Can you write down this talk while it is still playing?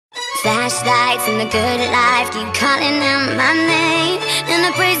Flashlights and the good life keep calling out my name, and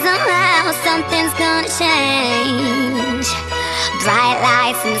I pray somehow something's gonna change. Bright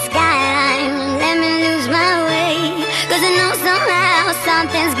lights in the skyline won't let me lose my way, 'cause I know somehow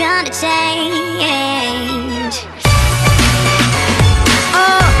something's gonna change.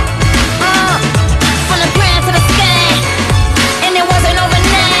 From the ground to the sky, and it wasn't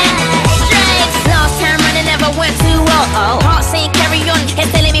overnight. Strikes, lost time running, never went too well. Heart saying carry on, head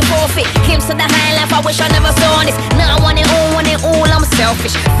telling me forfeit. Came to the high life, I wish I never saw this. Now I want it all, I'm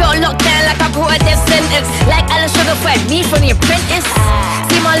selfish. Felt locked down like I caught a death sentence, like Alan Sugar fed me from The Apprentice.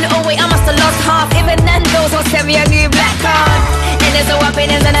 See my little way, I must have lost half. Even Nando's won't send me a new black card. And there's no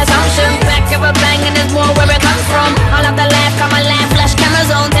opinions and assumptions. Back of a bang and there's more where it comes from. I love the life, come alive, flash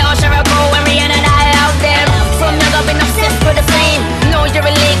cameras on. Tell Cheryl go and Rihanna and I out there. From young I've been obsessed with the flame. Know you're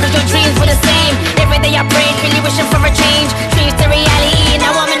relate 'cause your dreams were the same. Every day I prayed, really wishing for a change. Dreams to reality,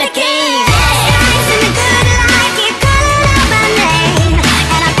 now I'm in the game.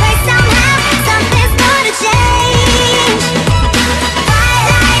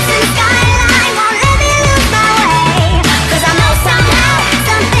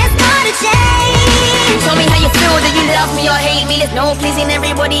 No pleasing,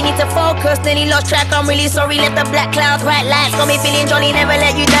 everybody need to focus. Nearly lost track, I'm really sorry. Left the black clouds, bright lights, got me feeling jolly. Never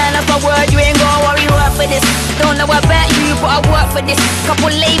let you down, that's my word. You ain't gonna worry, work for this. Don't know about you, but I work for this.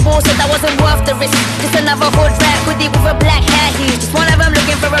 Couple labels said I wasn't worth the risk. Just another hood rap hoodie with a black hat. He's just one of them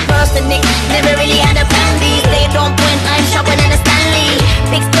looking for a person, Nick. Never really had a plan. These days don't point, I'm sharper than a Stanley.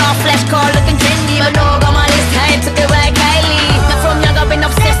 Big star, flash car, looking trendy, but no, got my list high, took it by Kylie. Now from young I've been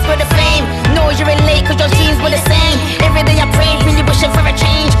obsessed